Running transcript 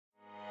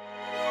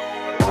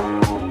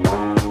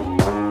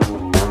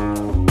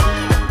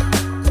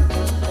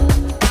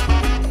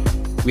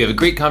We have a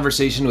great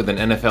conversation with an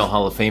NFL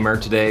Hall of Famer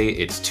today.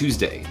 It's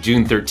Tuesday,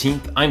 June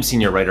 13th. I'm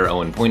senior writer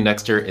Owen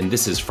Poindexter, and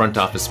this is Front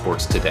Office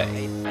Sports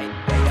Today.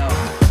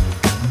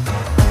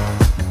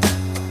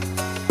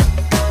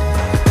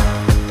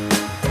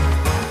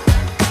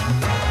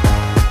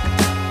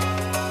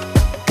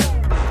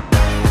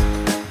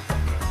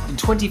 In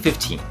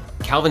 2015,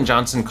 Calvin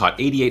Johnson caught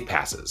 88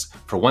 passes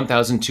for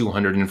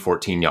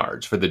 1,214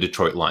 yards for the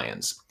Detroit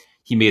Lions.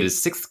 He made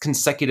his sixth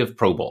consecutive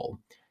Pro Bowl.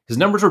 His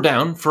numbers were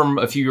down from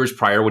a few years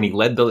prior when he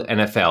led the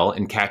NFL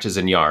in catches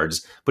and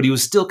yards, but he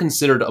was still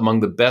considered among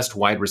the best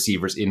wide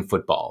receivers in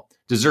football,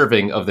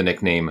 deserving of the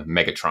nickname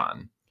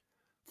Megatron.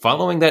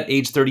 Following that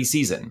age 30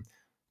 season,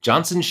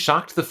 Johnson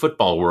shocked the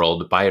football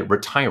world by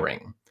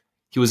retiring.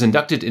 He was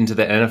inducted into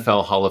the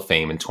NFL Hall of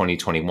Fame in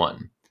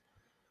 2021.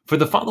 For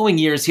the following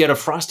years, he had a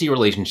frosty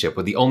relationship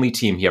with the only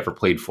team he ever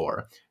played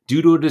for,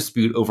 due to a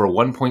dispute over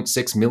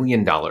 $1.6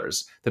 million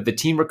that the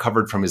team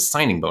recovered from his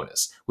signing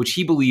bonus, which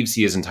he believes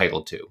he is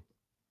entitled to.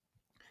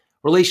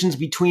 Relations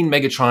between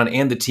Megatron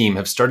and the team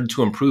have started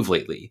to improve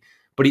lately,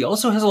 but he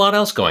also has a lot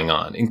else going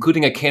on,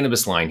 including a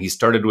cannabis line he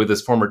started with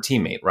his former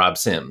teammate, Rob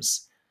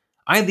Sims.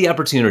 I had the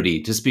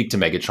opportunity to speak to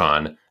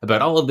Megatron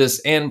about all of this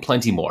and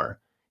plenty more.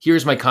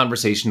 Here's my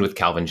conversation with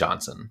Calvin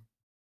Johnson.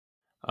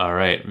 All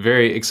right.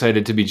 Very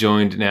excited to be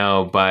joined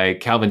now by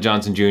Calvin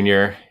Johnson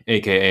Jr.,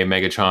 a.k.a.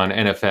 Megatron,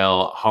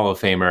 NFL Hall of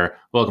Famer.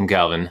 Welcome,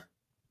 Calvin.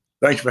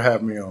 Thanks for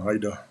having me on. How you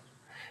doing?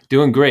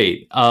 Doing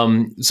great.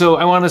 So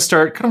I want to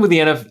start kind of with the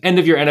end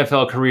of your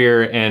NFL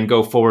career and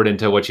go forward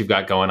into what you've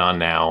got going on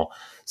now.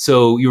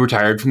 So you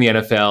retired from the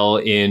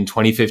NFL in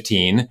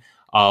 2015.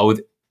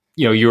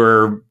 You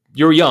were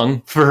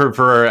young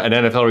for an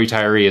NFL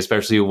retiree,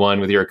 especially one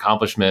with your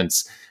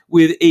accomplishments.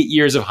 With 8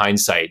 years of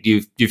hindsight,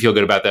 do you feel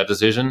good about that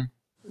decision?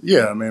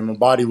 Yeah, I mean, my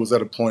body was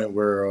at a point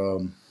where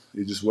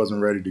it just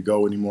wasn't ready to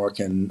go anymore. I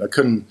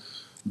couldn't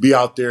be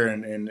out there,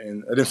 and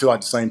I didn't feel like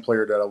the same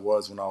player that I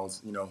was when I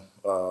was,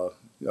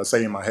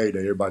 say in my heyday.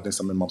 Everybody thinks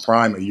I'm in my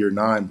prime at year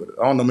 9, but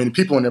I don't know many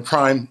people in their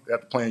prime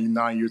after playing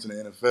 9 years in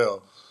the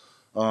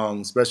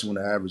NFL, especially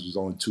when the average is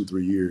only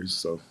 2-3 years.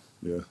 So,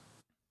 yeah.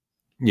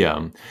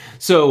 Yeah.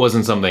 So it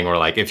wasn't something where,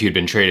 like, if you'd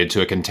been traded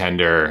to a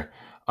contender,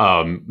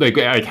 like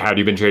had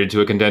you been traded to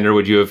a contender,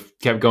 would you have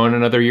kept going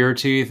another year or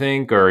two, you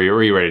think, or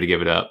were you ready to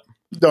give it up?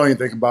 Don't even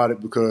think about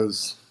it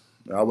because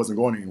I wasn't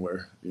going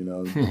anywhere,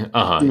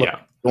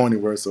 Yeah. Going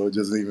anywhere, so it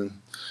doesn't even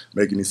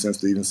make any sense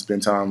to even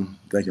spend time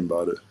thinking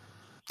about it.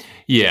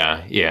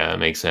 Yeah, that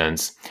makes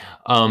sense.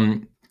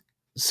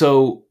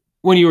 So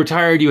when you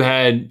retired, you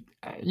had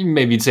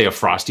maybe you'd say a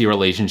frosty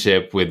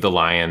relationship with the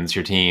Lions,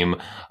 your team.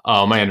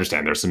 I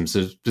understand there's some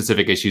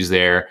specific issues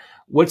there.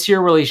 What's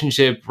your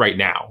relationship right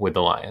now with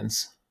the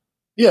Lions?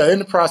 Yeah, in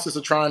the process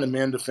of trying to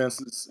mend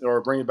defenses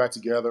or bring it back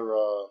together,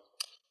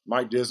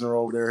 Mike Disner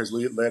over there has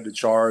led the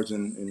charge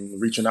in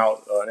reaching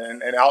out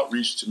and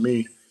outreach to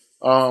me,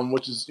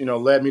 which is,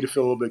 led me to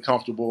feel a little bit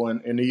comfortable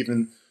and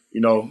even,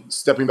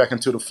 stepping back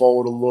into the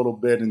fold a little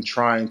bit and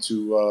trying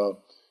to, or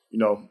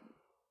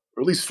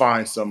at least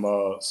find some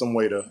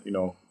way to,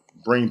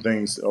 bring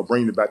things or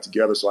bring it back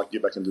together so I can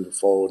get back into the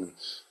fold. And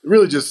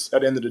really just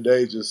at the end of the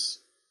day,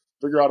 just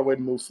figure out a way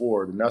to move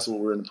forward. And that's what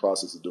we're in the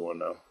process of doing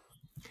now.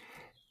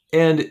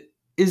 And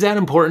is that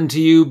important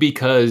to you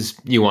because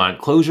you want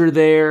closure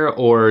there,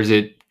 or is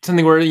it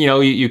something where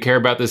you care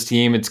about this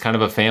team? It's kind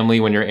of a family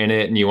when you're in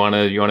it, and you want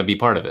to be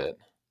part of it.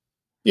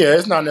 Yeah,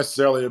 it's not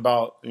necessarily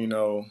about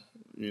the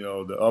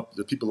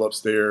people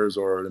upstairs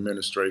or the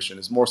administration.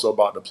 It's more so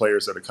about the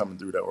players that are coming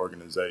through that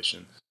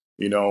organization.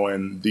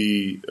 And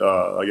the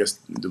I guess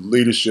the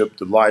leadership,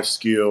 the life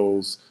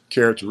skills,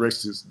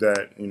 characteristics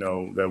that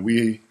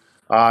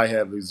I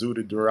have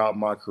exuded throughout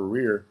my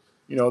career.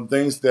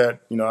 Things that,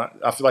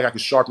 I feel like I can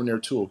sharpen their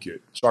tools,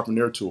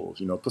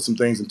 put some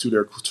things into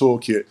their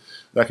toolkit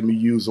that can be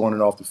used on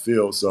and off the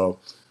field. So,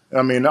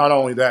 I mean, not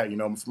only that,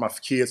 for my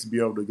kids to be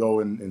able to go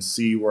and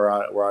see where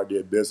I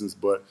did business,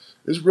 but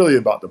it's really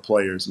about the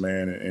players,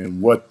 man, and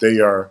what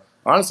they're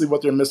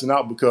missing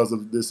out because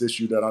of this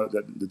issue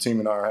that the team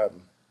and I are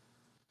having.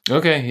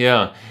 Okay,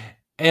 yeah.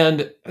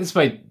 And this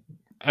might,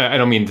 I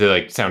don't mean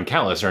to sound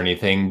callous or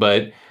anything,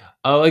 but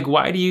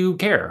why do you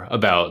care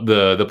about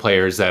the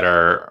players that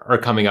are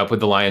coming up with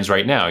the Lions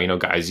right now?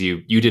 Guys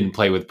you didn't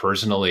play with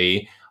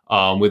personally,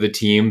 with a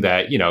team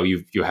that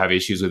you have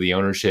issues with the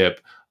ownership.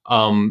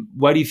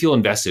 Why do you feel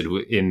invested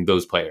in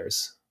those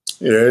players?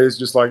 Yeah, it's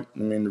just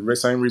the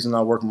same reason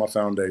I work in my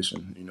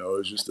foundation.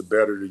 It's just to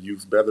better the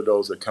youth, better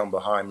those that come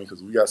behind me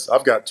because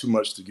I've got too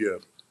much to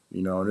give.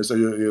 And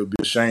it'll be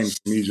a shame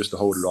for me just to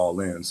hold it all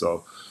in.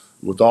 So,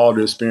 with all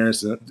the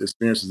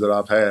experiences that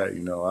I've had,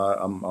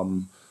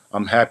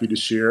 I'm happy to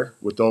share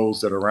with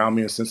those that are around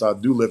me. And since I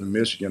do live in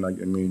Michigan,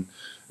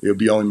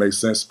 it'll only make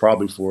sense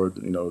probably for,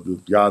 the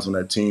guys on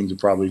that team to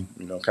probably,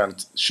 kind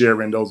of share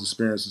in those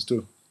experiences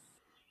too.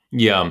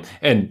 Yeah.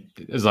 And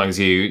as long as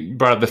you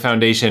brought up the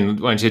foundation,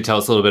 why don't you tell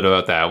us a little bit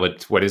about that?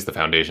 What is the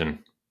foundation?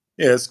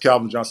 Yeah, it's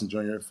Calvin Johnson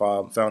Jr.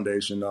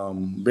 Foundation.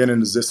 Been in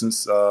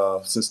existence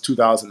since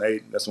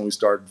 2008. That's when we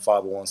started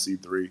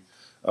 501c3.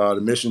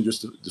 The mission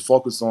just to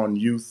focus on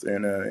youth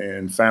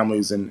and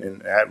families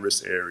in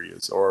at-risk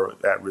areas or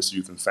at-risk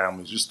youth and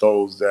families, just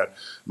those that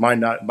might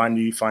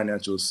need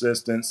financial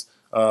assistance,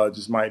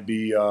 just might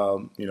be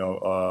in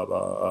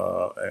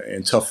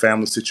tough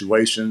family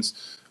situations.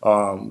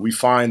 We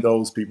find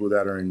those people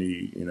that are in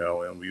need,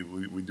 and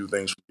we do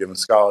things from giving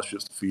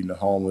scholarships to feeding the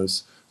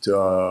homeless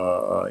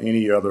to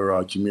any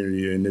other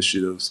community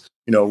initiatives,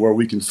 where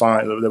we can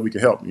find that we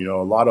can help. A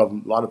lot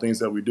of things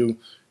that we do,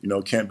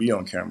 can't be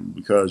on camera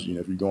because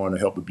if you're going to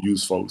help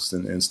abuse folks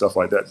and stuff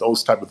like that,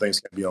 those type of things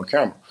can't be on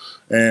camera.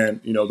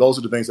 And those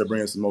are the things that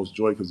bring us the most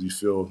joy because you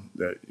feel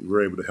that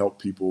we're able to help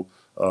people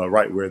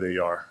right where they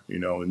are.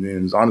 And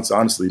then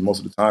honestly,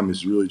 most of the time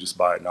it's really just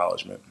by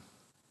acknowledgement.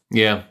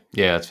 Yeah,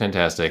 yeah, it's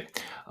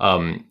fantastic.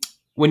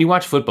 When you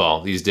watch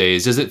football these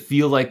days, does it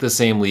feel like the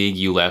same league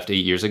you left 8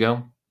 years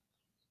ago?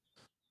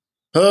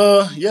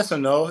 Yes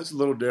and no. It's a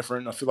little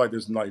different. I feel like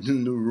there's like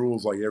new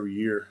rules like every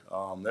year.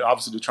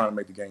 They're trying to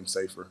make the game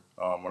safer.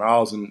 When I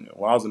was in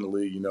the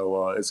league,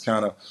 it's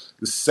kind of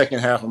the second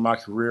half of my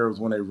career was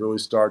when they really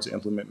started to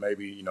implement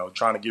maybe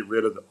trying to get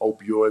rid of the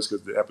opioids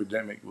because the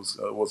epidemic was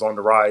on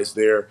the rise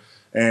there,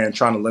 and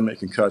trying to limit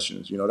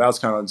concussions. That was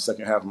kind of the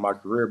second half of my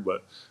career.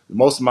 But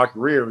most of my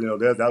career,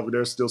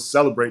 they're still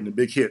celebrating the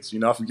big hits.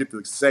 I forget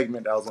the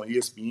segment that was on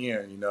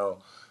ESPN.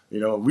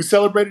 We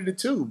celebrated it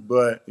too,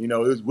 but it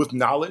was with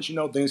knowledge.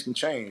 Things can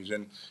change,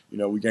 and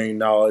we gain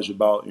knowledge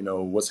about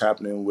what's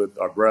happening with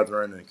our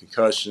brethren and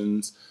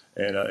concussions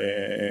and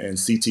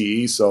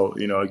CTE. So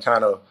it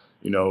kind of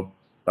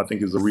I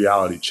think is a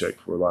reality check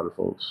for a lot of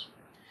folks.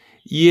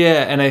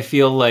 Yeah, and I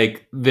feel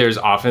like there's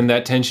often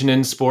that tension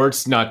in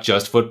sports, not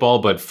just football,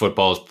 but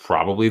football is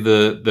probably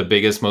the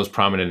biggest, most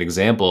prominent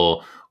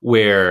example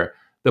where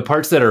the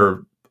parts that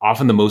are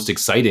often the most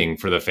exciting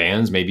for the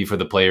fans, maybe for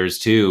the players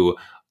too,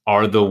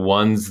 are the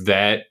ones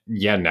that,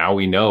 yeah, now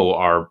we know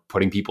are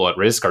putting people at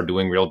risk, are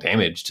doing real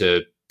damage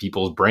to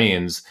people's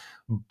brains.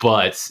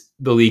 But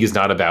the league is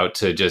not about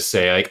to just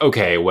say like,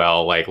 okay,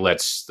 well, like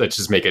let's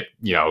just make it,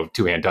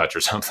 two-hand touch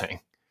or something.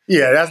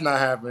 Yeah, that's not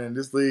happening.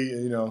 This league,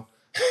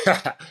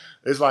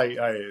 it's like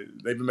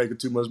they've been making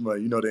too much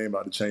money. They ain't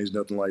about to change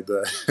nothing like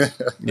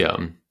that.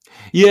 Yeah.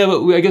 Yeah,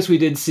 but I guess we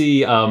did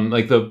see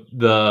like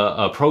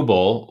the Pro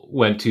Bowl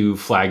went to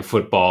flag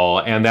football,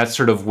 and that's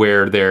sort of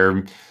where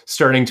they're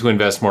starting to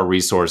invest more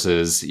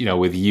resources,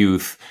 with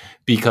youth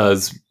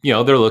because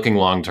they're looking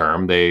long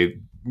term.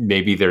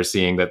 Maybe they're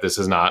seeing that this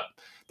is not.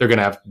 They're going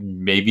to have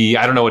maybe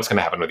I don't know what's going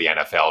to happen with the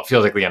NFL. It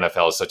feels like the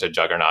NFL is such a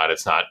juggernaut.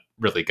 It's not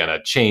really going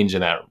to change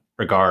in that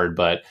regard,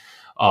 but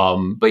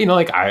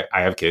like I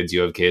have kids,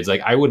 you have kids.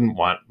 Like I wouldn't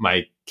want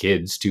my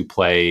kids to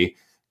play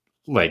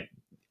like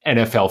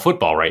NFL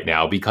football right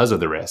now because of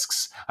the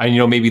risks. And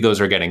maybe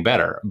those are getting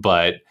better,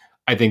 but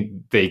I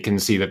think they can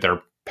see that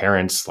their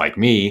parents like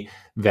me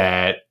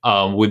that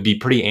would be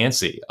pretty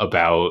antsy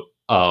about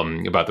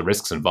the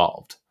risks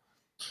involved.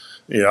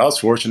 Yeah, I was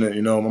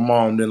fortunate. My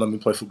mom didn't let me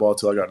play football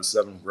until I got to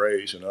seventh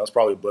grade. That's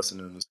probably a blessing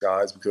in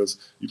disguise because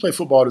you play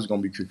football, there's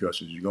going to be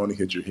concussions. You're going to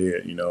hit your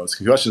head. It's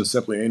concussions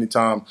simply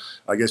anytime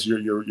I guess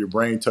your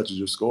brain touches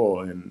your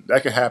skull, and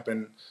that can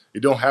happen.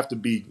 It don't have to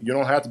be. You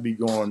don't have to be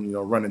going,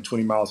 running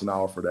 20 miles an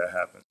hour for that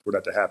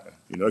to happen.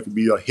 It could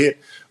be a hit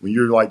when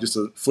you're like just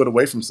a foot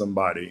away from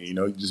somebody. It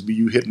could just be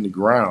you hitting the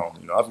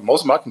ground.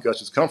 Most of my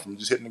concussions come from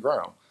just hitting the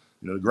ground.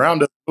 The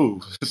ground doesn't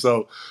move,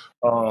 so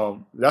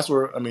that's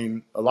where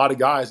a lot of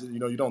guys.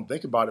 You don't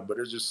think about it, but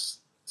there's just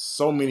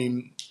so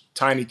many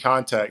tiny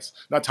contacts,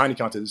 not tiny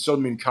contacts. There's so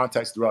many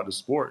contacts throughout the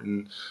sport,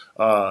 and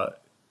a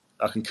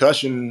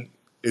concussion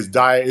is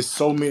dire. It's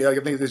so many. I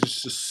think there's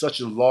just such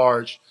a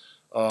large,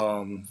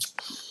 um,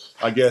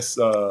 I guess,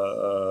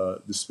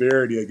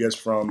 disparity. I guess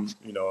from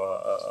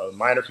a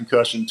minor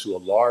concussion to a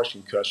large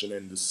concussion,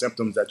 and the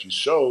symptoms that you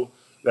show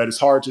that it's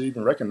hard to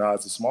even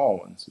recognize the small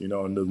ones,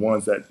 and the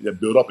ones that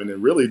build up. And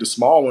then really the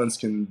small ones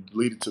can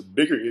lead to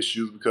bigger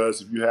issues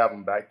because if you have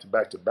them back to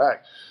back to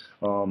back,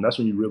 that's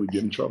when you really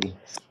get in trouble.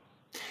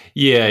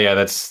 Yeah,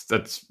 that's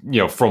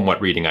from what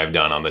reading I've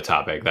done on the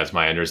topic, that's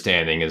my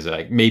understanding is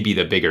like maybe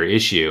the bigger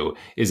issue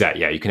is that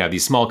you can have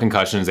these small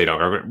concussions they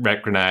don't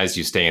recognize,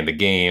 you stay in the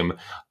game,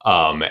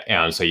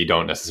 and so you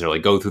don't necessarily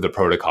go through the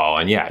protocol,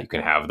 and you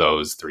can have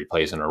those 3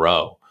 plays in a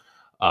row.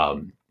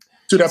 To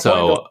that point,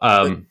 So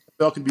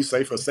NFL can be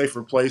a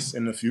safer place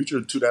in the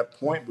future. To that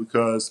point,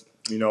 because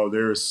they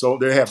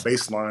have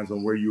baselines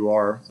on where you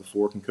are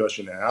before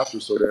concussion and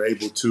after, so they're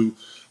able to,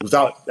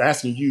 without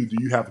asking you, do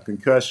you have a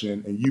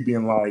concussion, and you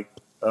being like,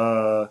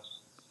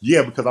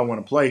 yeah, because I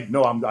want to play.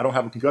 No, I don't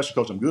have a concussion,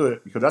 coach. I'm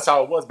good, because that's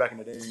how it was back in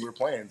the day when we were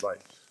playing. It's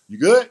like, you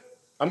good?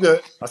 I'm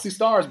good. I see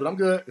stars, but I'm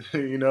good.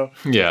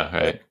 yeah,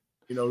 right.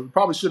 We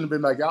probably shouldn't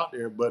have been back out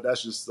there, but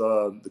that's just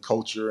the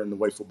culture and the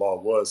way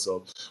football was.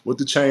 So with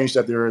the change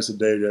that there is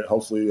today, that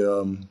hopefully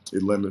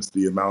it limits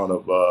the amount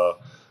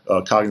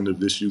of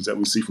cognitive issues that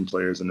we see from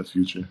players in the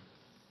future.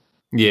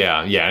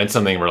 Yeah, and it's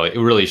something it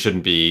really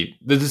shouldn't be.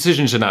 The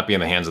decision should not be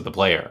in the hands of the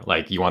player.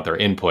 Like you want their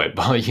input,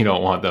 but you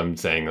don't want them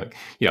saying like,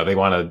 they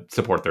want to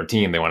support their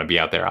team. They want to be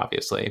out there,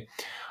 obviously.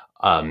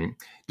 Um,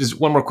 Just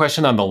one more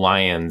question on the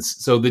Lions.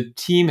 So the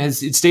team it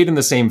stayed in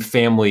the same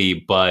family,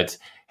 but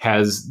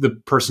has the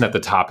person at the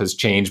top has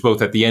changed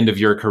both at the end of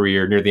your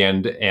career, near the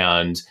end,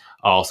 and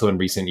also in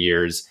recent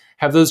years.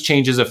 Have those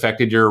changes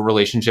affected your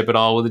relationship at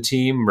all with the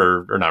team,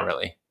 or not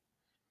really?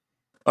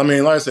 I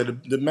mean, like I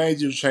said, the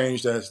major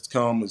change that's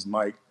come is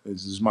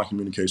just my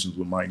communications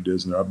with Mike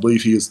Disner. I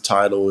believe his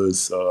title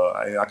is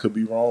I could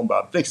be wrong,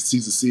 but I think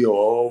he's the COO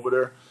over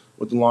there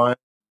with the Lions.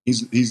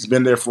 He's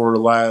been there for the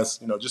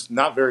last just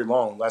not very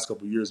long, last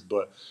couple of years,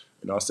 but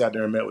I sat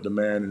there and met with the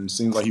man, and it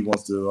seems like he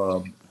wants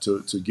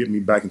to get me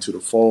back into the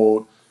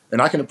fold,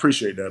 and I can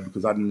appreciate that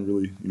because I didn't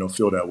really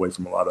feel that way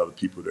from a lot of other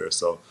people there.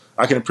 So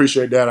I can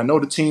appreciate that. I know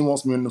the team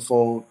wants me in the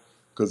fold.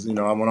 Because when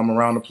I'm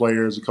around the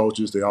players, the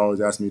coaches, they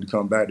always ask me to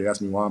come back. They ask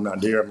me why I'm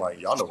not there. I'm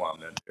like, y'all know why I'm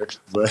not there.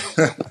 But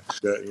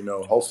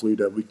that hopefully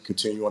that we can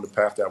continue on the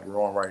path that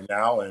we're on right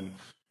now. And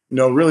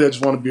really, I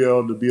just want to be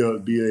able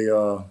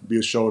to be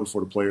a shoulder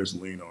for the players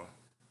to lean on.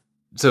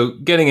 So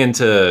getting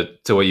into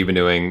what you've been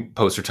doing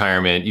post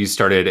retirement, you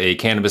started a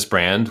cannabis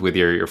brand with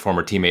your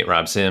former teammate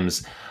Rob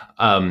Sims.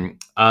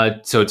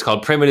 So it's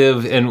called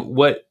Primitive. And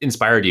what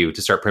inspired you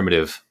to start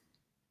Primitive?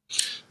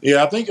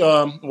 Yeah, I think,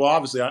 well,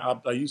 obviously, I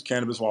used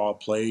cannabis while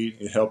I played.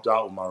 It helped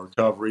out with my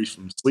recovery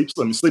from sleep.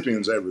 I mean, sleeping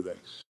is everything.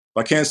 If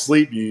I can't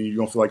sleep, you're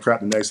going to feel like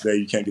crap the next day.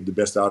 You can't get the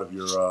best out of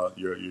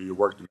your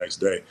work the next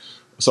day.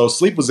 So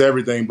sleep was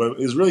everything, but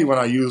it's really when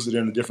I used it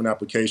in a different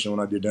application when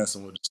I did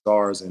Dancing with the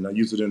Stars, and I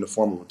used it in the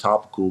form of a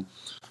topical.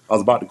 I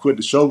was about to quit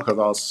the show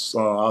because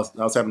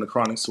I was having a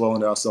chronic swelling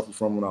that I suffered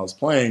from when I was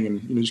playing,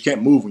 and you just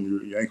can't move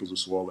when your ankles are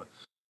swollen.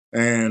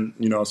 And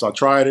so I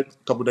tried it.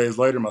 A couple of days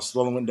later, my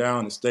swelling went down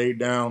and stayed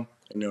down.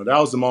 And that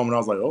was the moment I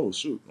was like, oh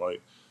shoot,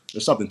 like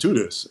there's something to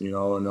this, And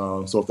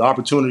so if the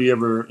opportunity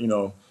ever,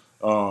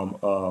 um,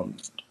 um,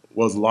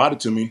 was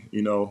allotted to me,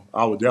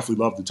 I would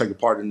definitely love to take a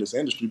part in this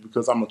industry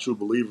because I'm a true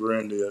believer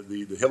in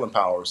the healing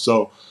power.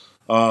 So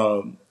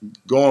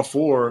going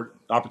forward,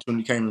 the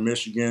opportunity came in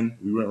Michigan.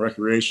 We went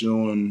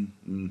recreational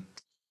and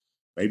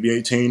maybe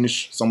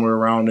 18ish, somewhere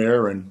around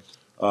there, and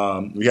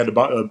we had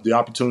the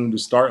opportunity to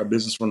start a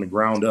business from the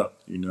ground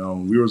up.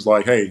 We was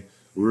like, hey,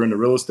 we were in the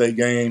real estate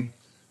game.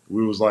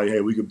 We was like,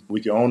 hey, we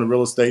could own the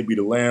real estate, be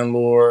the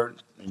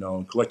landlord,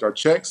 collect our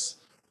checks,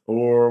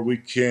 or we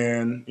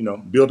can,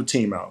 build a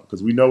team out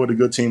because we know what a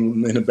good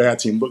team and a bad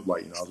team look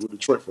like. I was with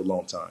Detroit for a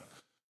long time.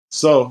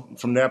 So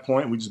from that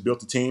point, we just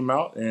built the team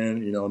out,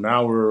 and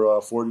now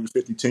we're 40 to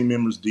 50 team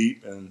members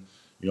deep, and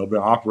been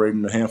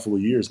operating a handful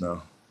of years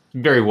now.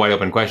 Very wide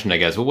open question, I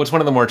guess. But what's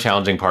one of the more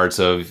challenging parts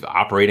of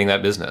operating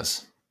that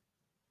business?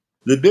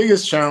 The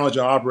biggest challenge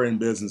of operating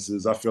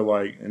businesses, I feel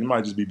like, and it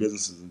might just be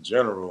businesses in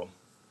general,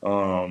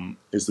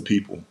 is the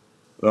people.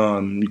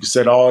 You can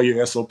set all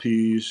your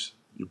SOPs,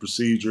 your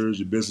procedures,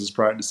 your business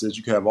practices.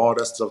 You can have all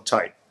that stuff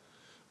tight.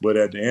 But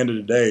at the end of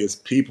the day, it's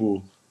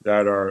people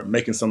that are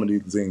making some of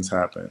these things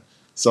happen.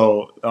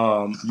 So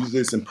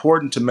it's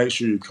important to make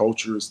sure your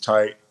culture is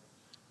tight,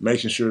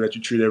 making sure that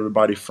you treat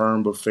everybody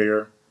firm but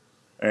fair.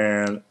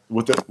 And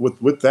with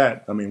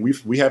that, I mean,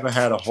 we haven't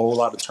had a whole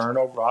lot of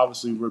turnover.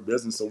 Obviously, we're a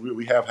business, so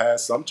we have had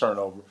some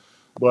turnover.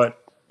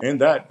 But in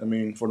that, I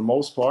mean, for the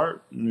most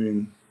part, I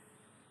mean,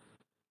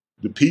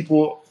 the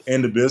people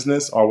in the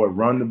business are what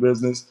run the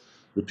business.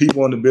 The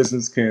people in the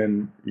business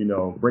can,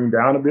 bring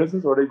down the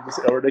business, or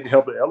they can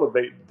help it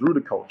elevate through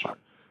the culture.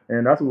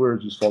 And that's what we're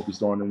just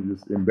focused on, and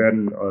just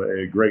embedding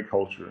a great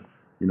culture.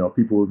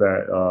 People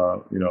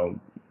that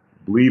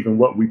believe in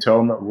what we tell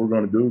them that we're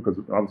going to do, because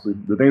obviously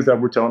the things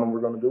that we're telling them we're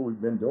going to do,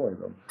 we've been doing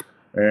them.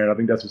 And I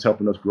think that's what's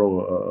helping us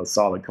grow a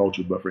solid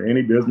culture. But for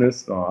any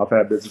business, I've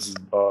had businesses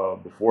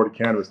before the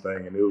cannabis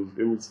thing, and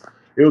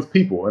it was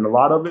people, and a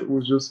lot of it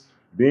was just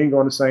being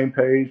on the same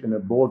page, and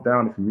it boils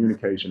down to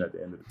communication at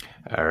the end of it.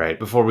 All right.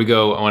 Before we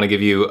go, I want to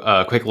give you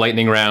a quick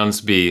lightning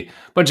rounds. Be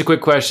a bunch of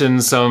quick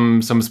questions,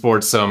 some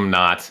sports, some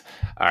not.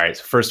 All right.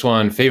 First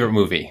one, favorite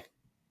movie?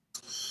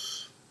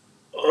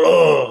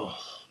 Oh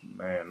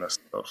man, that's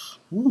tough.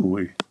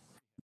 Ooh,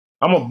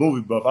 I'm a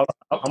movie buff.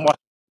 I'm watching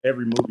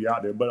every movie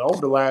out there. But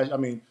over the last, I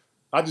mean,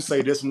 I just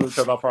say this movie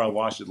because I probably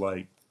watched it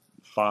like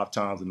 5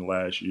 times in the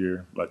last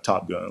year. Like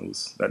Top Gun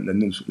was that the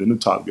new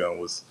Top Gun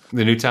was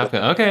The new Top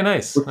Gun. Okay,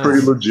 nice. was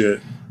pretty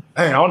legit.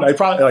 Hey, I don't know.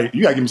 Probably like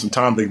you gotta give me some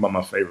time to think about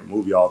my favorite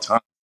movie all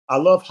time. I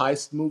love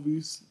heist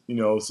movies,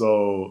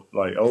 so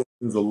like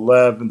Ocean's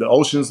 11, the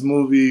Ocean's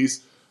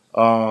movies,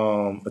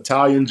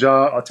 Italian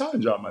Job.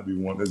 Italian Job might be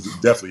one that's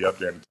definitely up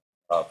there in the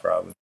top,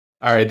 probably.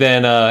 All right,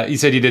 then you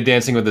said you did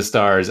Dancing with the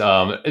Stars.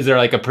 Is there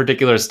like a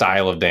particular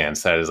style of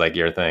dance that is like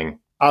your thing?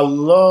 I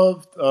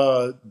loved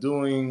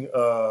doing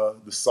the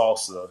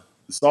salsa.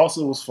 The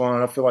salsa was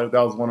fun. I feel like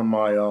that was one of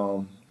my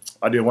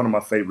I did one of my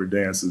favorite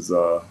dances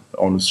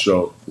on the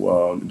show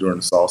during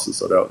the salsa.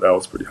 So that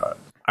was pretty hot.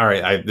 All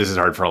right, this is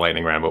hard for a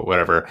lightning round, but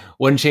whatever.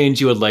 One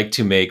change you would like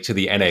to make to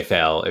the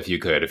NFL if you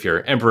could, if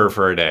you're emperor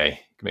for a day,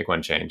 you can make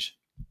one change.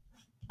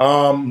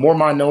 More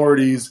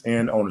minorities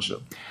in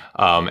ownership.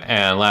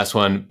 And last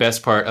one,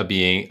 best part of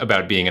being an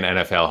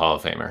NFL Hall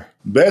of Famer.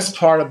 Best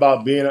part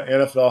about being an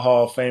NFL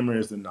Hall of Famer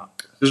is the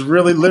knock. Just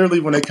really, literally,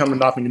 when they come to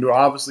knocking your door,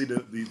 obviously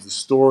the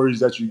stories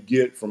that you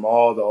get from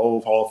all the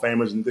old Hall of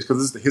Famers, and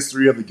because it's the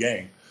history of the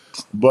game.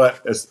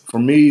 But for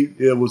me,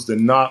 it was the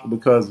knock,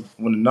 because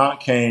when the knock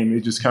came,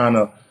 it just kind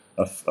of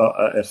a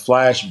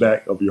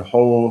flashback of your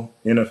whole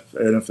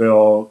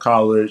NFL,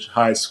 college,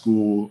 high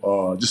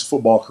school, just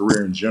football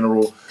career in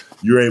general.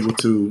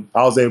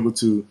 I was able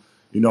to,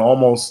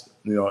 almost,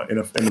 in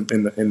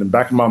the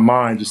back of my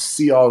mind, just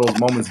see all those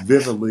moments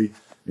vividly,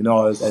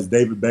 as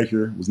David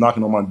Baker was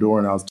knocking on my door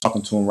and I was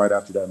talking to him right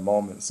after that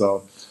moment.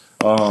 So,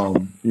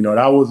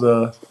 that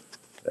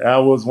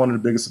was one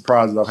of the biggest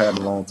surprises I've had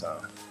in a long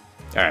time.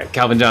 All right,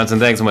 Calvin Johnson,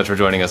 thanks so much for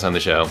joining us on the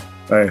show.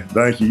 Hey,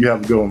 thank you. You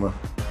have a good one, man.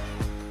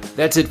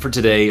 That's it for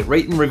today.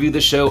 Rate and review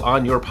the show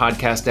on your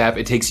podcast app.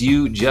 It takes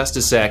you just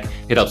a sec.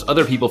 It helps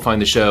other people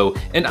find the show,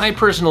 and I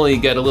personally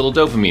get a little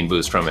dopamine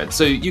boost from it,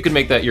 so you can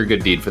make that your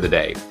good deed for the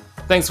day.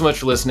 Thanks so much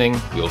for listening.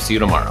 We'll see you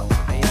tomorrow.